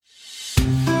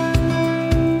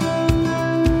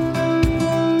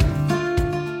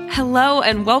Hello,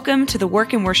 and welcome to the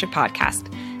Work and Worship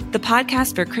Podcast, the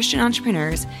podcast for Christian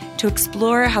entrepreneurs to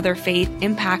explore how their faith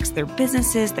impacts their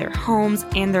businesses, their homes,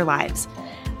 and their lives.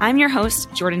 I'm your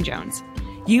host, Jordan Jones.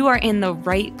 You are in the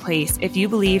right place if you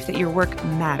believe that your work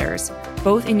matters,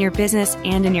 both in your business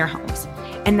and in your homes,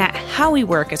 and that how we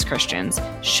work as Christians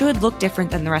should look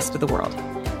different than the rest of the world.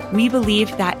 We believe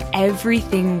that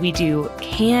everything we do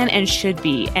can and should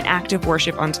be an act of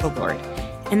worship unto the Lord,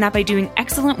 and that by doing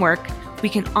excellent work, we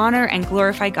can honor and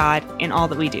glorify God in all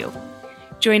that we do.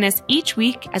 Join us each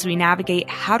week as we navigate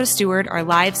how to steward our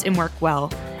lives and work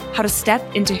well, how to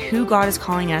step into who God is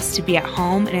calling us to be at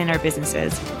home and in our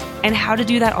businesses, and how to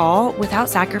do that all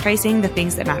without sacrificing the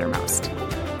things that matter most.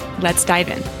 Let's dive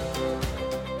in.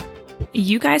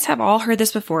 You guys have all heard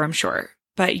this before, I'm sure,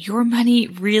 but your money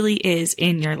really is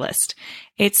in your list.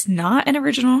 It's not an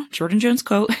original Jordan Jones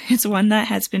quote. It's one that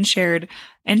has been shared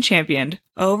and championed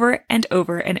over and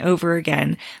over and over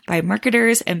again by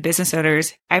marketers and business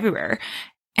owners everywhere.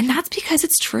 And that's because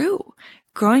it's true.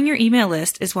 Growing your email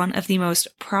list is one of the most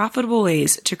profitable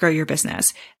ways to grow your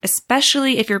business,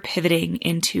 especially if you're pivoting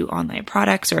into online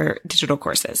products or digital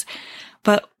courses.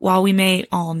 But while we may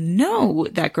all know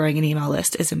that growing an email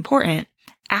list is important,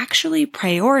 actually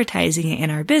prioritizing it in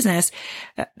our business,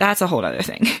 that's a whole other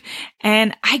thing.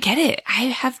 And I get it. I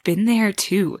have been there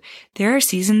too. There are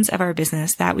seasons of our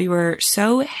business that we were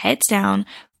so heads down,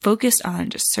 focused on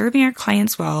just serving our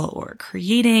clients well or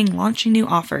creating, launching new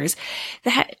offers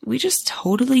that we just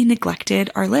totally neglected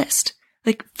our list.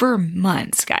 Like for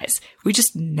months, guys, we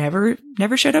just never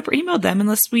showed up or emailed them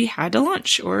unless we had to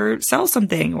launch or sell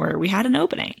something or we had an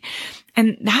opening.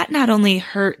 And that not only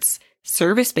hurts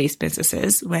service-based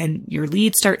businesses when your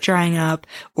leads start drying up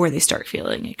or they start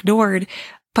feeling ignored,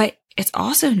 but it's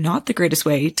also not the greatest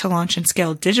way to launch and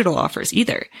scale digital offers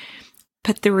either.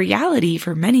 But the reality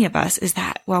for many of us is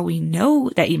that while we know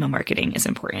that email marketing is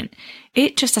important,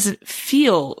 it just doesn't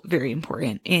feel very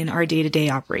important in our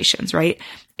day-to-day operations, right?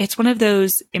 It's one of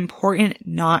those important,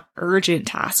 not urgent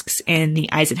tasks in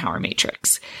the Eisenhower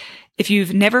matrix. If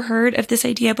you've never heard of this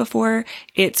idea before,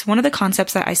 it's one of the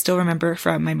concepts that I still remember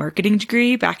from my marketing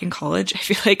degree back in college. I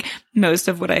feel like most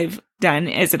of what I've done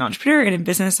as an entrepreneur and in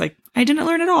business, like I didn't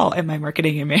learn at all in my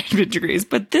marketing and management degrees,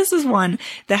 but this is one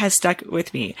that has stuck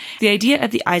with me. The idea of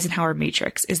the Eisenhower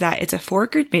matrix is that it's a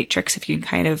 4-grid matrix. If you can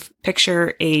kind of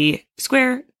picture a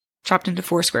square chopped into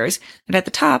 4 squares, and at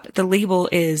the top, the label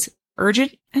is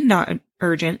urgent and not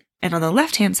urgent. And on the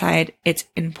left-hand side, it's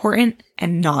important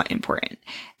and not important.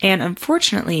 And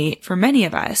unfortunately, for many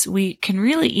of us, we can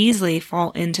really easily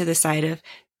fall into the side of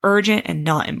urgent and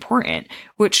not important,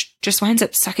 which just winds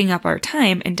up sucking up our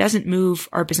time and doesn't move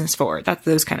our business forward. That's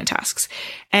those kind of tasks.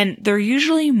 And they're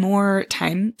usually more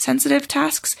time-sensitive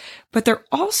tasks, but they're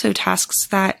also tasks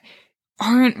that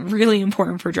aren't really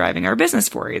important for driving our business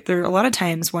forward. There are a lot of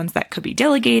times ones that could be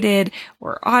delegated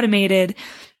or automated.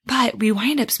 But we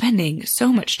wind up spending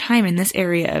so much time in this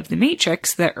area of the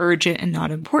matrix, the urgent and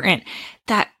not important,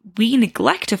 that we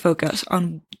neglect to focus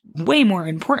on way more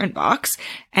important box,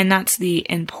 and that's the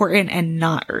important and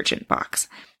not urgent box.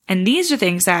 And these are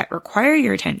things that require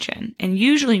your attention and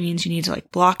usually means you need to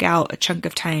block out a chunk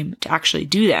of time to actually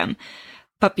do them.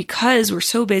 But because we're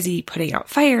so busy putting out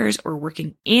fires or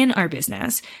working in our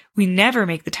business, we never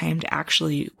make the time to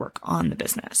actually work on the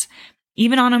business,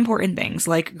 even on important things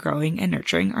like growing and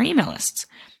nurturing our email lists.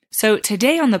 So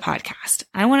today on the podcast,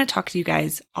 I want to talk to you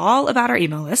guys all about our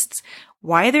email lists,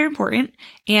 why they're important,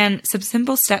 and some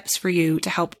simple steps for you to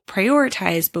help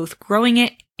prioritize both growing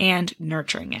it and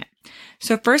nurturing it.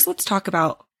 So first, let's talk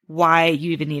about why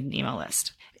you even need an email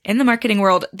list. In the marketing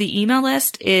world, the email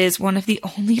list is one of the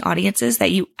only audiences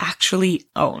that you actually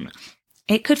own.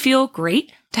 It could feel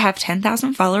great to have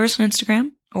 10,000 followers on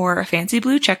Instagram or a fancy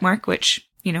blue checkmark, which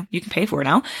you can pay for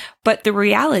now. But the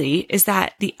reality is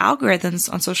that the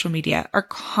algorithms on social media are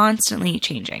constantly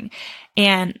changing.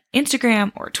 And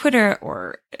Instagram or Twitter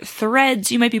or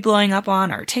Threads you might be blowing up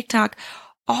on or TikTok,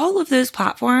 all of those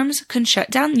platforms can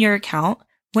shut down your account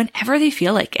whenever they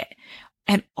feel like it.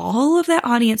 And all of that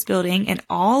audience building and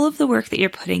all of the work that you're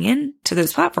putting into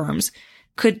those platforms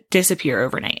could disappear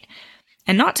overnight.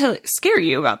 And not to scare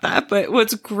you about that, but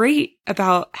what's great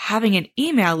about having an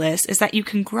email list is that you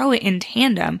can grow it in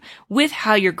tandem with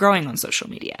how you're growing on social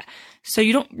media. So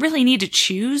you don't really need to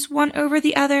choose one over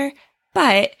the other.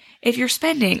 But if you're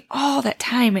spending all that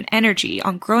time and energy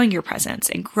on growing your presence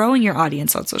and growing your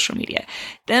audience on social media,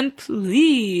 then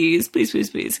please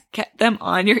get them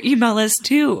on your email list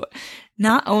too.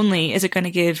 Not only is it going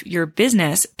to give your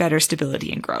business better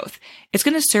stability and growth, it's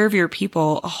going to serve your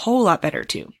people a whole lot better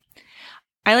too.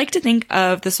 I like to think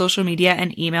of the social media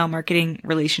and email marketing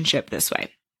relationship this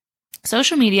way.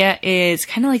 Social media is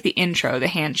kind of like the intro, the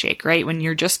handshake, right? When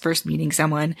you're just first meeting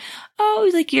someone,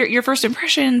 like your first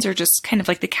impressions are just kind of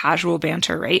like the casual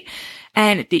banter, right?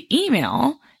 And the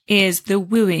email is the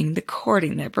wooing, the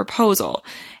courting, the proposal.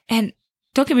 And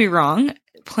don't get me wrong,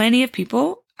 plenty of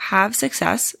people have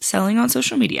success selling on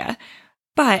social media,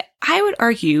 but I would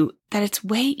argue that it's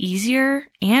way easier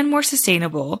and more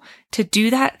sustainable to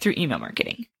do that through email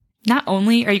marketing. Not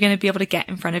only are you going to be able to get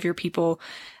in front of your people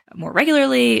more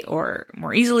regularly or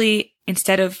more easily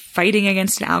instead of fighting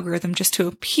against an algorithm just to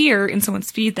appear in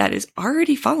someone's feed that is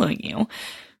already following you,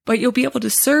 but you'll be able to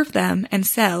serve them and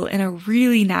sell in a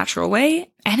really natural way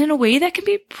and in a way that can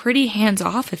be pretty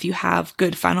hands-off if you have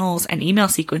good funnels and email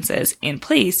sequences in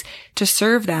place to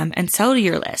serve them and sell to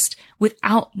your list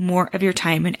without more of your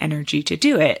time and energy to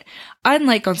do it.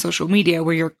 Unlike on social media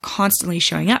where you're constantly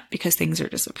showing up because things are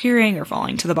disappearing or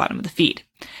falling to the bottom of the feed.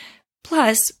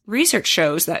 Plus, research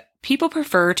shows that people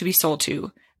prefer to be sold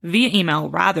to via email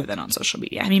rather than on social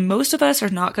media. I mean, most of us are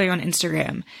not going on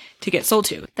Instagram to get sold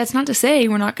to. That's not to say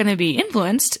we're not going to be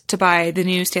influenced to buy the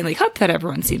new Stanley Cup that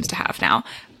everyone seems to have now,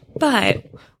 but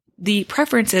the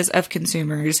preferences of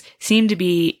consumers seem to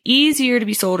be easier to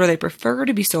be sold, or they prefer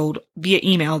to be sold via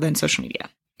email than social media.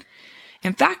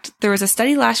 In fact, there was a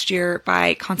study last year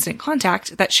by Constant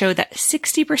Contact that showed that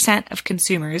 60% of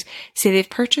consumers say they've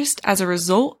purchased as a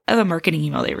result of a marketing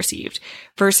email they received,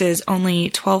 versus only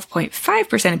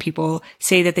 12.5% of people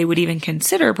say that they would even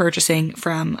consider purchasing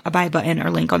from a buy button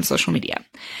or link on social media.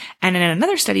 And in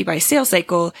another study by Sales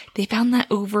Cycle, they found that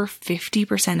over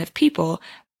 50% of people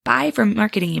buy from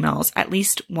marketing emails at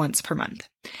least once per month.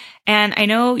 And I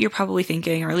know you're probably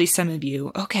thinking, or at least some of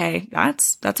you, okay,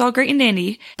 that's all great and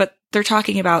dandy, but they're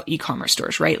talking about e-commerce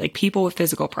stores, right? Like people with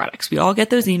physical products. We all get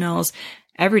those emails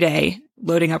every day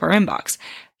loading up our inbox.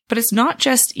 But it's not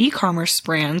just e-commerce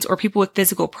brands or people with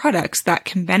physical products that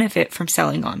can benefit from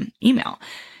selling on email.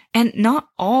 And not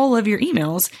all of your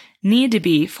emails need to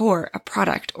be for a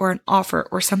product or an offer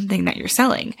or something that you're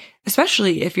selling,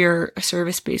 especially if you're a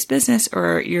service-based business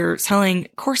or you're selling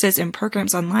courses and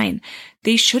programs online.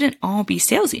 They shouldn't all be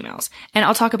sales emails. And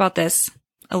I'll talk about this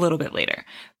a little bit later.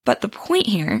 But the point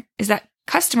here is that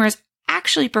customers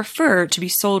actually prefer to be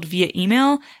sold via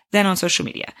email than on social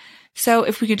media. So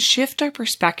if we could shift our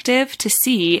perspective to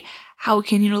see how we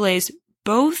can utilize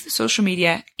both social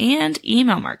media and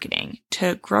email marketing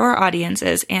to grow our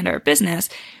audiences and our business,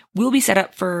 we'll be set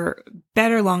up for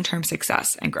better long-term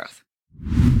success and growth.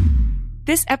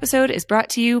 This episode is brought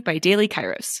to you by Daily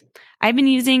Kairos. I've been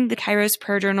using the Kairos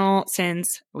Prayer Journal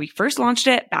since we first launched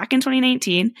it back in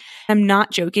 2019. I'm not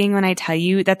joking when I tell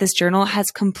you that this journal has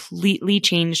completely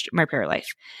changed my prayer life.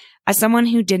 As someone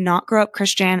who did not grow up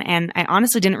Christian, and I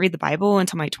honestly didn't read the Bible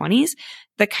until my 20s,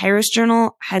 the Kairos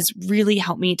Journal has really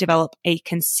helped me develop a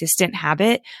consistent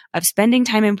habit of spending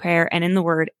time in prayer and in the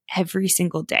Word every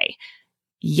single day.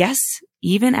 Yes,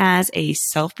 even as a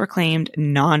self-proclaimed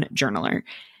non-journaler.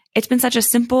 It's been such a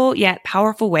simple yet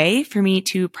powerful way for me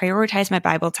to prioritize my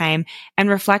Bible time and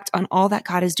reflect on all that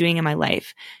God is doing in my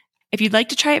life. If you'd like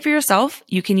to try it for yourself,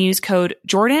 you can use code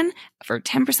Jordan for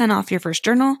 10% off your first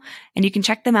journal, and you can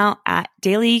check them out at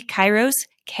dailykairos,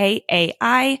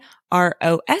 KAIROS.com.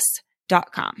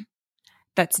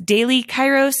 That's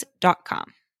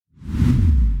dailykairos.com.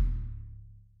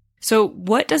 So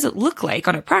what does it look like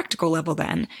on a practical level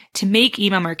then to make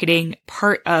email marketing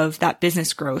part of that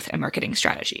business growth and marketing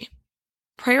strategy?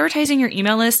 Prioritizing your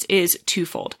email list is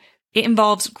twofold. It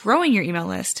involves growing your email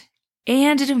list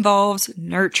and it involves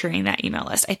nurturing that email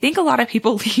list. I think a lot of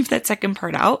people leave that second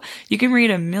part out. You can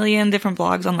read a million different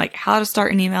blogs on like how to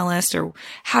start an email list or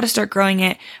how to start growing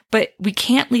it, but we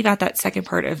can't leave out that second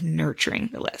part of nurturing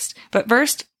the list. But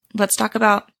first, let's talk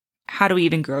about how do we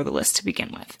even grow the list to begin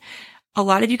with. A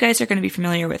lot of you guys are going to be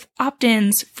familiar with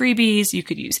opt-ins, freebies. You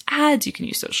could use ads. You can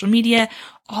use social media.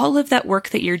 All of that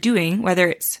work that you're doing, whether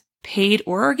it's paid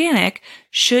or organic,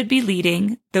 should be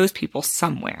leading those people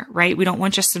somewhere, right? We don't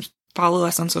want just to follow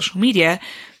us on social media.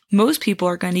 Most people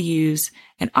are going to use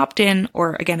an opt-in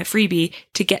or, again, a freebie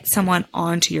to get someone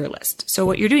onto your list. So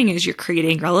what you're doing is you're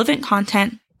creating relevant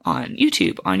content on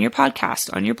YouTube, on your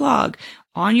podcast, on your blog,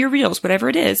 on your reels, whatever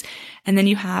it is. And then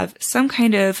you have some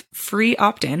kind of free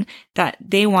opt-in that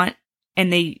they want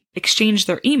and they exchange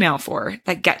their email for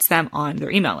that gets them on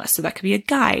their email list. So that could be a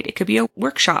guide. It could be a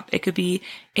workshop. It could be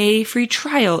a free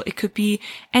trial. It could be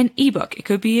an ebook. It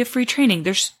could be a free training.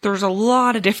 There's a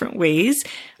lot of different ways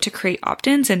to create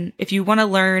opt-ins. And if you want to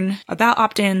learn about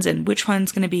opt-ins and which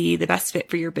one's going to be the best fit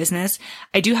for your business,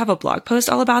 I do have a blog post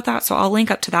all about that. So I'll link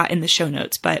up to that in the show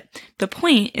notes. But the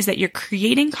point is that you're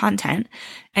creating content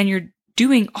and you're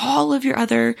doing all of your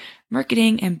other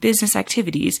marketing and business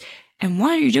activities. And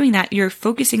while you're doing that, you're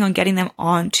focusing on getting them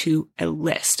onto a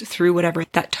list through whatever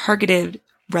that targeted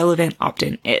relevant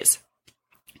opt-in is.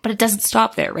 But it doesn't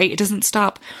stop there, right? It doesn't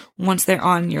stop once they're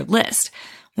on your list.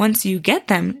 Once you get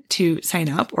them to sign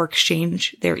up or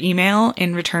exchange their email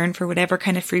in return for whatever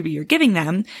kind of freebie you're giving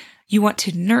them, you want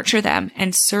to nurture them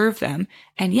and serve them.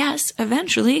 And yes,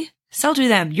 eventually sell to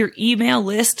them. Your email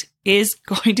list is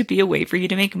going to be a way for you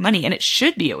to make money, and it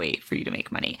should be a way for you to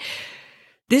make money.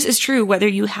 This is true whether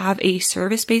you have a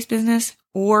service-based business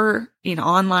or an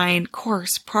online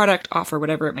course, product offer,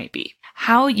 whatever it might be.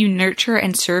 How you nurture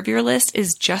and serve your list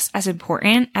is just as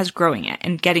important as growing it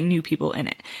and getting new people in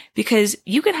it. Because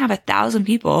you can have 1,000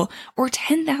 people or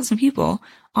 10,000 people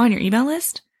on your email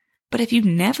list, but if you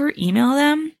never email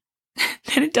them,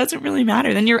 then it doesn't really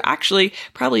matter. Then you're actually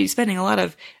probably spending a lot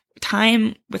of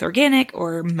time with organic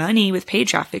or money with paid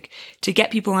traffic to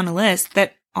get people on a list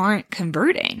that aren't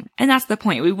converting. And that's the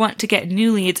point. We want to get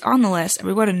new leads on the list, and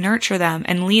we want to nurture them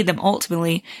and lead them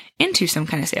ultimately into some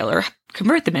kind of sale or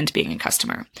convert them into being a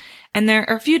customer. And there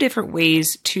are a few different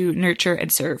ways to nurture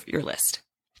and serve your list.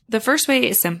 The first way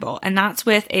is simple, and that's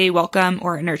with a welcome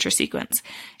or a nurture sequence.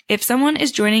 If someone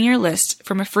is joining your list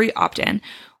from a free opt-in,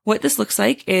 what this looks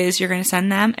like is you're going to send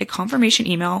them a confirmation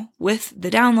email with the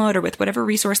download or with whatever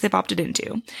resource they've opted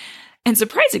into. And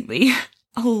surprisingly,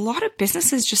 a lot of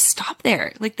businesses just stop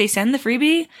there. Like they send the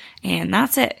freebie and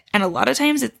that's it. And a lot of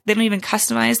times they don't even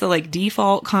customize the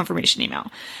default confirmation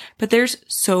email. But there's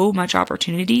so much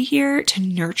opportunity here to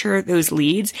nurture those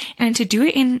leads and to do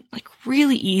it in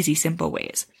really easy, simple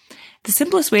ways. The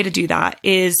simplest way to do that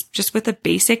is just with a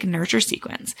basic nurture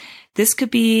sequence. This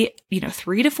could be,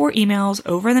 3 to 4 emails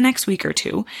over the next week or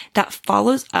two that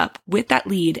follows up with that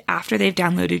lead after they've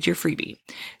downloaded your freebie.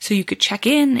 So you could check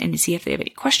in and see if they have any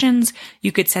questions.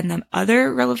 You could send them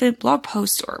other relevant blog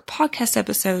posts or podcast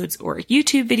episodes or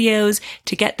YouTube videos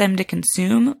to get them to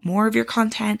consume more of your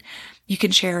content. You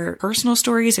can share personal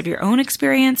stories of your own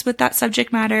experience with that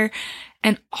subject matter.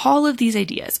 And all of these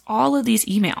ideas, all of these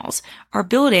emails are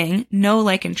building know,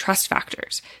 like, and trust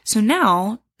factors. So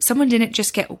now someone didn't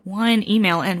just get one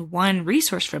email and one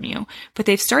resource from you, but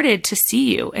they've started to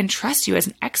see you and trust you as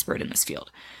an expert in this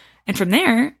field. And from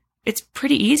there, it's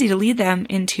pretty easy to lead them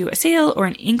into a sale or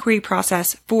an inquiry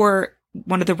process for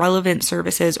one of the relevant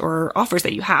services or offers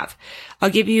that you have. I'll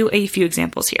give you a few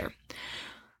examples here.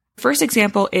 First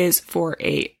example is for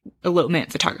a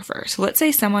elopement photographer. So let's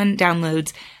say someone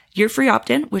downloads your free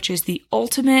opt-in, which is the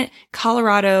ultimate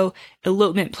Colorado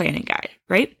elopement planning guide,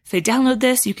 right? If they download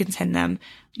this, you can send them,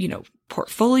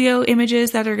 portfolio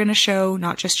images that are going to show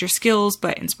not just your skills,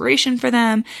 but inspiration for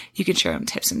them. You can share them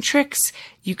tips and tricks.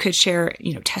 You could share,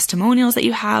 testimonials that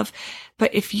you have.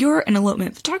 But if you're an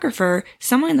elopement photographer,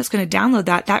 someone that's going to download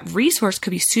that resource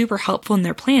could be super helpful in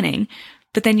their planning.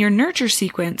 But then your nurture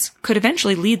sequence could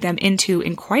eventually lead them into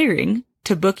inquiring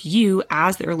to book you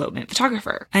as their elopement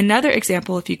photographer. Another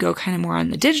example, if you go kind of more on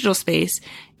the digital space,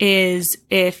 is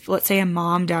if, let's say, a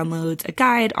mom downloads a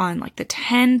guide on the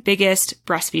 10 biggest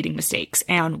breastfeeding mistakes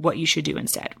and what you should do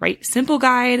instead, right? Simple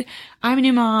guide. I'm a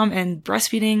new mom and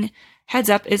breastfeeding, heads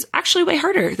up, is actually way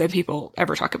harder than people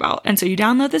ever talk about. And so you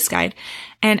download this guide,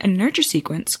 and a nurture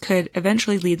sequence could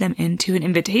eventually lead them into an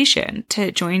invitation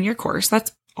to join your course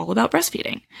that's all about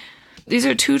breastfeeding. These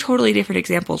are two totally different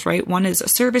examples, right? One is a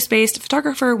service-based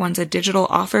photographer, one's a digital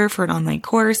offer for an online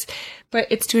course, but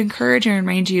it's to encourage and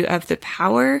remind you of the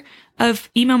power of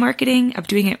email marketing, of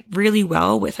doing it really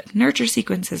well with nurture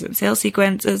sequences and sales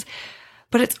sequences.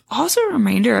 But it's also a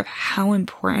reminder of how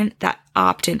important that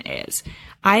opt-in is.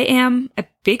 I am a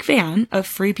big fan of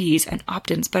freebies and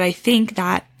opt-ins, but I think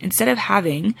that instead of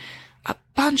having a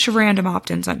bunch of random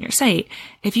opt-ins on your site,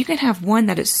 if you can have one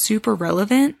that is super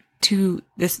relevant to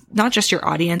this, not just your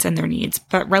audience and their needs,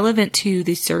 but relevant to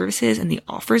the services and the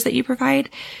offers that you provide,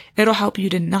 it'll help you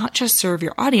to not just serve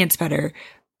your audience better,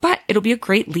 but it'll be a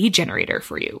great lead generator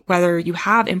for you, whether you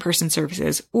have in-person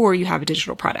services or you have a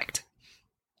digital product.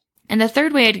 And the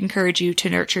third way I'd encourage you to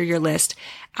nurture your list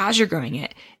as you're growing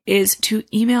it is to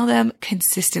email them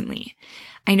consistently.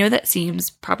 I know that seems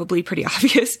probably pretty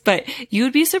obvious, but you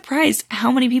would be surprised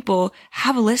how many people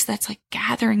have a list that's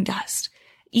gathering dust.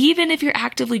 Even if you're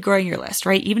actively growing your list,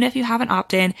 right? Even if you have an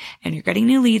opt-in and you're getting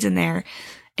new leads in there,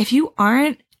 if you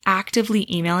aren't actively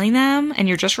emailing them and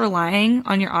you're just relying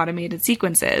on your automated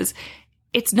sequences,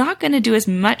 it's not going to do as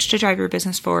much to drive your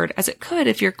business forward as it could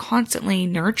if you're constantly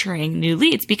nurturing new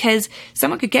leads, because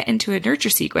someone could get into a nurture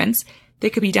sequence, they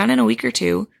could be done in a week or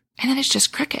two, and then it's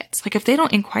just crickets. If they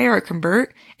don't inquire or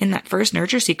convert in that first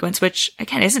nurture sequence, which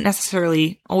again isn't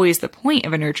necessarily always the point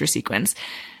of a nurture sequence,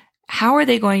 how are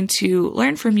they going to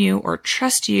learn from you or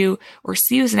trust you or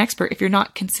see you as an expert if you're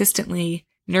not consistently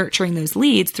nurturing those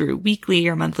leads through weekly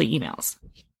or monthly emails?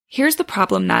 Here's the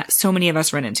problem that so many of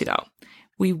us run into though.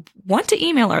 We want to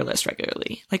email our list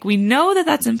regularly. Like we know that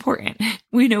that's important.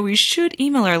 We know we should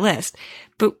email our list,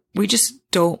 but we just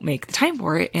don't make the time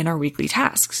for it in our weekly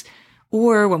tasks.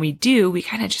 Or when we do, we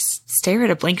kind of just stare at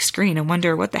a blank screen and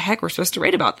wonder what the heck we're supposed to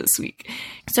write about this week.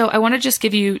 So I want to just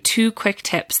give you 2 quick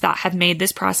tips that have made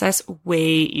this process way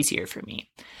easier for me.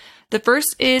 The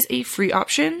first is a free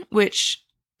option, which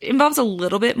involves a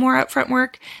little bit more upfront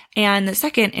work. And the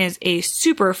second is a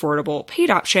super affordable paid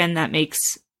option that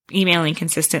makes emailing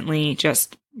consistently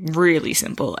just really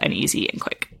simple and easy and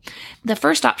quick. The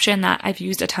first option that I've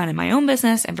used a ton in my own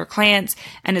business and for clients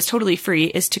and is totally free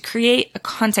is to create a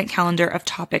content calendar of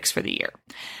topics for the year.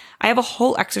 I have a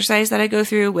whole exercise that I go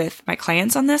through with my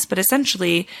clients on this, but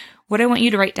essentially what I want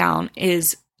you to write down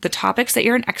is the topics that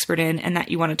you're an expert in and that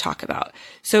you want to talk about.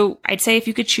 So I'd say if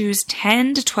you could choose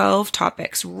 10 to 12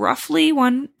 topics, roughly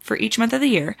one for each month of the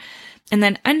year, and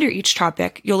then under each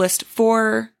topic, you'll list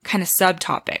 4 kind of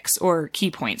subtopics or key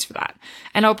points for that.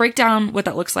 And I'll break down what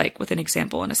that looks like with an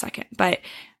example in a second. But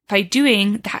by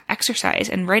doing that exercise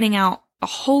and writing out a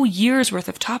whole year's worth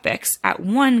of topics at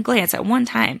one glance, at one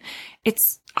time,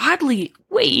 it's oddly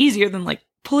way easier than like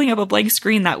pulling up a blank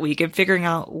screen that week and figuring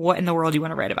out what in the world you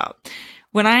want to write about.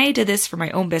 When I did this for my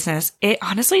own business, it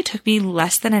honestly took me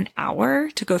less than an hour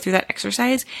to go through that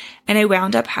exercise, and I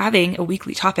wound up having a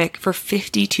weekly topic for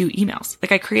 52 emails.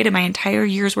 Like I created my entire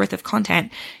year's worth of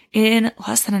content in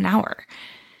less than an hour.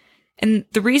 And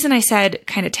the reason I said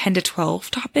kind of 10 to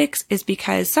 12 topics is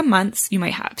because some months you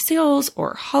might have sales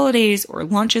or holidays or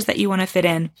launches that you want to fit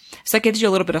in. So that gives you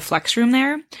a little bit of flex room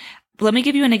there. Let me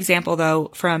give you an example though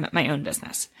from my own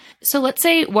business. So let's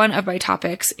say one of my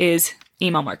topics is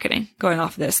email marketing, going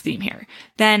off of this theme here.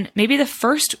 Then maybe the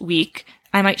first week,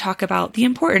 I might talk about the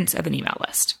importance of an email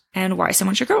list and why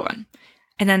someone should grow one.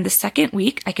 And then the second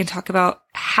week, I can talk about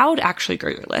how to actually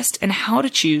grow your list and how to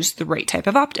choose the right type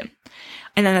of opt-in.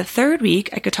 And then the third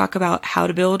week, I could talk about how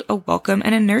to build a welcome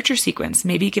and a nurture sequence,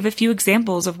 maybe give a few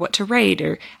examples of what to write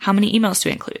or how many emails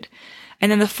to include.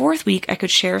 And then the fourth week, I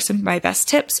could share some of my best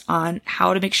tips on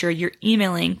how to make sure you're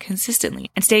emailing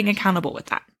consistently and staying accountable with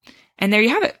that. And there you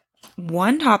have it.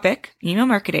 One topic, email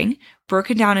marketing,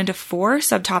 broken down into 4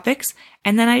 subtopics,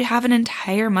 and then I have an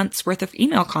entire month's worth of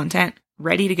email content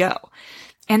ready to go.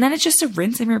 And then it's just a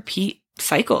rinse and repeat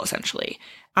cycle, essentially.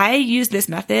 I use this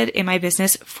method in my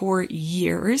business for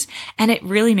years, and it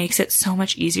really makes it so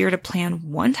much easier to plan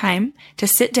one time, to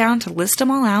sit down, to list them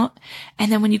all out.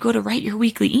 And then when you go to write your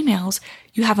weekly emails,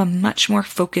 you have a much more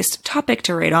focused topic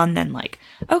to write on than like,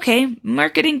 okay,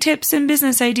 marketing tips and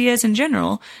business ideas in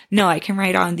general. No, I can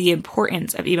write on the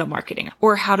importance of email marketing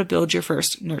or how to build your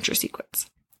first nurture sequence.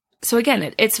 So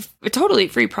again, it's a totally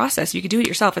free process. You can do it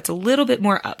yourself. It's a little bit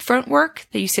more upfront work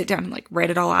that you sit down and like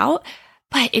write it all out.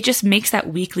 But it just makes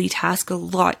that weekly task a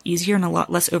lot easier and a lot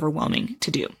less overwhelming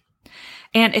to do.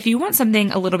 And if you want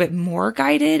something a little bit more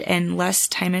guided and less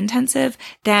time intensive,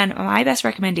 then my best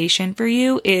recommendation for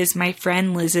you is my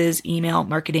friend Liz's email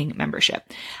marketing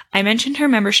membership. I mentioned her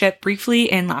membership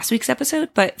briefly in last week's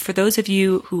episode, but for those of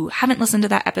you who haven't listened to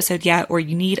that episode yet, or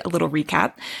you need a little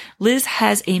recap, Liz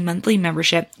has a monthly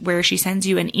membership where she sends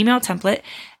you an email template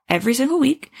every single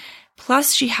week.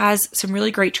 Plus, she has some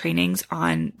really great trainings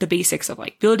on the basics of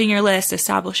like building your list,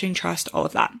 establishing trust, all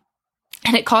of that.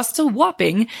 And it costs a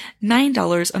whopping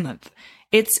 $9 a month.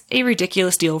 It's a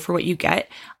ridiculous deal for what you get.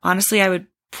 Honestly, I would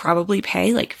probably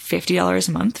pay like $50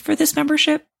 a month for this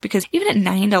membership because even at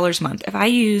 $9 a month, if I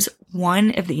use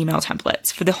one of the email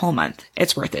templates for the whole month,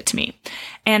 it's worth it to me.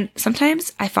 And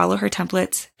sometimes I follow her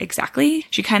templates exactly.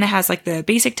 She kind of has like the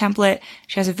basic template.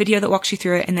 She has a video that walks you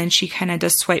through it. And then she kind of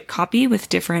does swipe copy with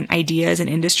different ideas and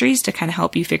industries to kind of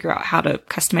help you figure out how to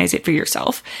customize it for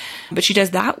yourself. But she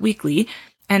does that weekly.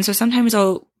 And so sometimes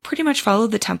I'll pretty much follow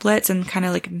the templates and kind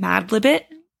of like Mad Lib it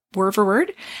word for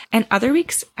word. And other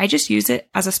weeks, I just use it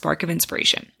as a spark of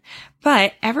inspiration.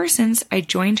 But ever since I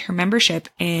joined her membership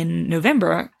in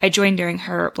November, I joined during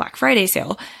her Black Friday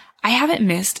sale, I haven't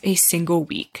missed a single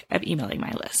week of emailing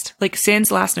my list, like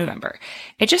since last November.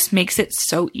 It just makes it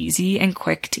so easy and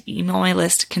quick to email my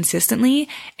list consistently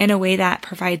in a way that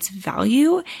provides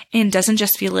value and doesn't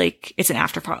just feel like it's an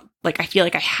afterthought. Like I feel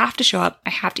like I have to show up,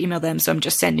 I have to email them, so I'm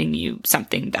just sending you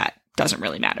something that doesn't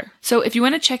really matter. So if you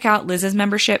want to check out Liz's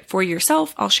membership for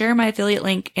yourself, I'll share my affiliate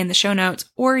link in the show notes,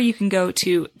 or you can go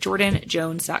to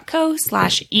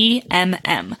jordanjones.co/EMM.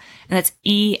 And that's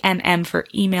EMM for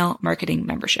email marketing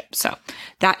membership. So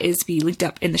that is be linked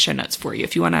up in the show notes for you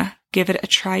if you want to give it a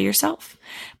try yourself.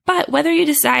 But whether you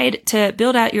decide to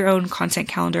build out your own content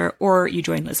calendar or you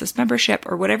join Liz's membership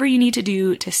or whatever you need to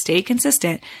do to stay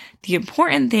consistent, the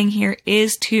important thing here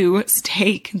is to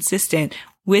stay consistent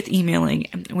with emailing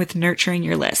and with nurturing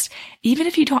your list, even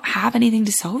if you don't have anything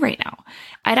to sell right now.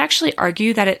 I'd actually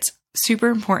argue that it's super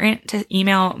important to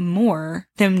email more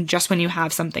than just when you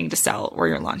have something to sell or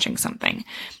you're launching something.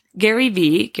 Gary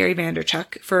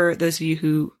Vaynerchuk, for those of you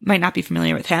who might not be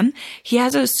familiar with him, he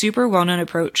has a super well-known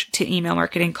approach to email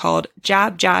marketing called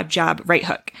jab, jab, jab, right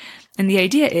hook. And the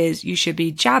idea is you should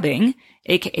be jabbing,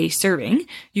 aka serving,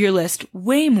 your list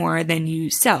way more than you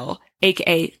sell,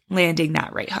 aka landing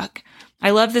that right hook. I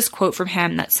love this quote from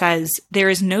him that says, "There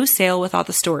is no sale without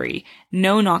the story,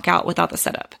 no knockout without the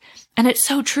setup." And it's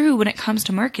so true when it comes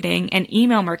to marketing and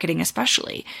email marketing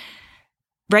especially.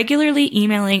 Regularly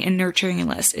emailing and nurturing a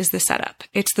list is the setup.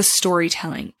 It's the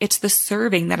storytelling. It's the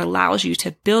serving that allows you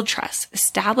to build trust,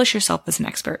 establish yourself as an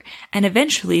expert, and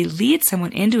eventually lead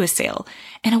someone into a sale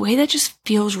in a way that just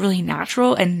feels really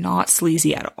natural and not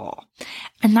sleazy at all.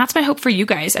 And that's my hope for you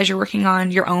guys as you're working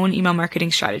on your own email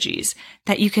marketing strategies,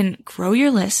 that you can grow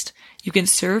your list, you can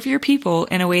serve your people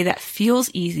in a way that feels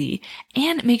easy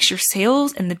and makes your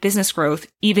sales and the business growth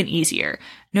even easier,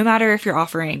 no matter if you're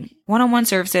offering one-on-one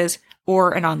services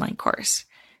or an online course,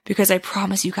 because I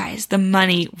promise you guys, the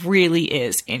money really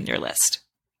is in your list.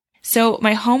 So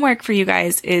my homework for you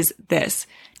guys is this.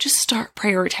 Just start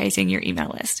prioritizing your email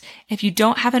list. If you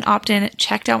don't have an opt-in,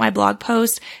 check out my blog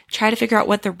post. Try to figure out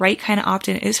what the right kind of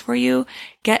opt-in is for you.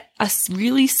 Get a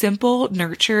really simple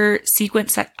nurture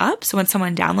sequence set up. So when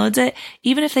someone downloads it,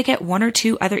 even if they get 1 or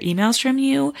 2 other emails from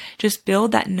you, just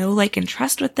build that know, like, and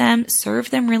trust with them, serve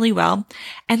them really well.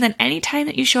 And then anytime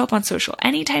that you show up on social,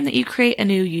 anytime that you create a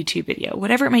new YouTube video,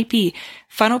 whatever it might be,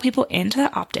 funnel people into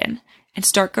that opt-in and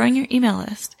start growing your email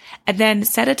list. And then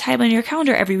set a time on your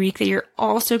calendar every week that you're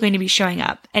also going to be showing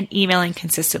up and emailing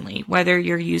consistently, whether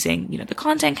you're using, the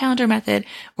content calendar method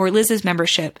or Liz's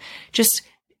membership. Just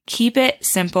keep it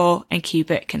simple and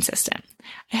keep it consistent.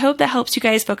 I hope that helps you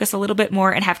guys focus a little bit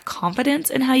more and have confidence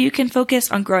in how you can focus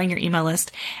on growing your email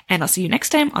list. And I'll see you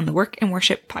next time on the Work and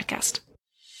Worship podcast.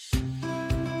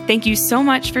 Thank you so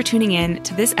much for tuning in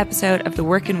to this episode of the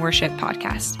Work and Worship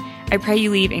podcast. I pray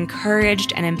you leave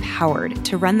encouraged and empowered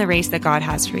to run the race that God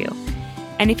has for you.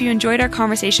 And if you enjoyed our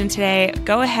conversation today,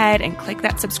 go ahead and click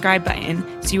that subscribe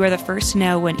button so you are the first to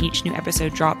know when each new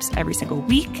episode drops every single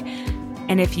week.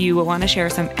 And if you want to share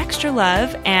some extra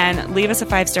love and leave us a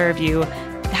 5-star review,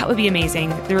 that would be amazing.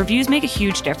 The reviews make a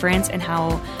huge difference in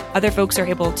how other folks are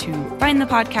able to find the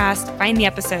podcast, find the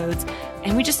episodes,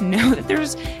 and we just know that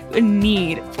there's a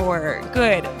need for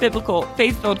good, biblical,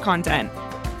 faith-filled content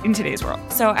in today's world.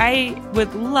 So I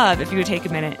would love if you would take a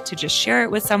minute to just share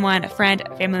it with someone, a friend,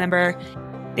 a family member.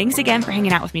 Thanks again for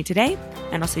hanging out with me today,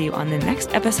 and I'll see you on the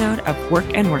next episode of Work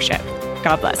and Worship.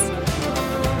 God bless.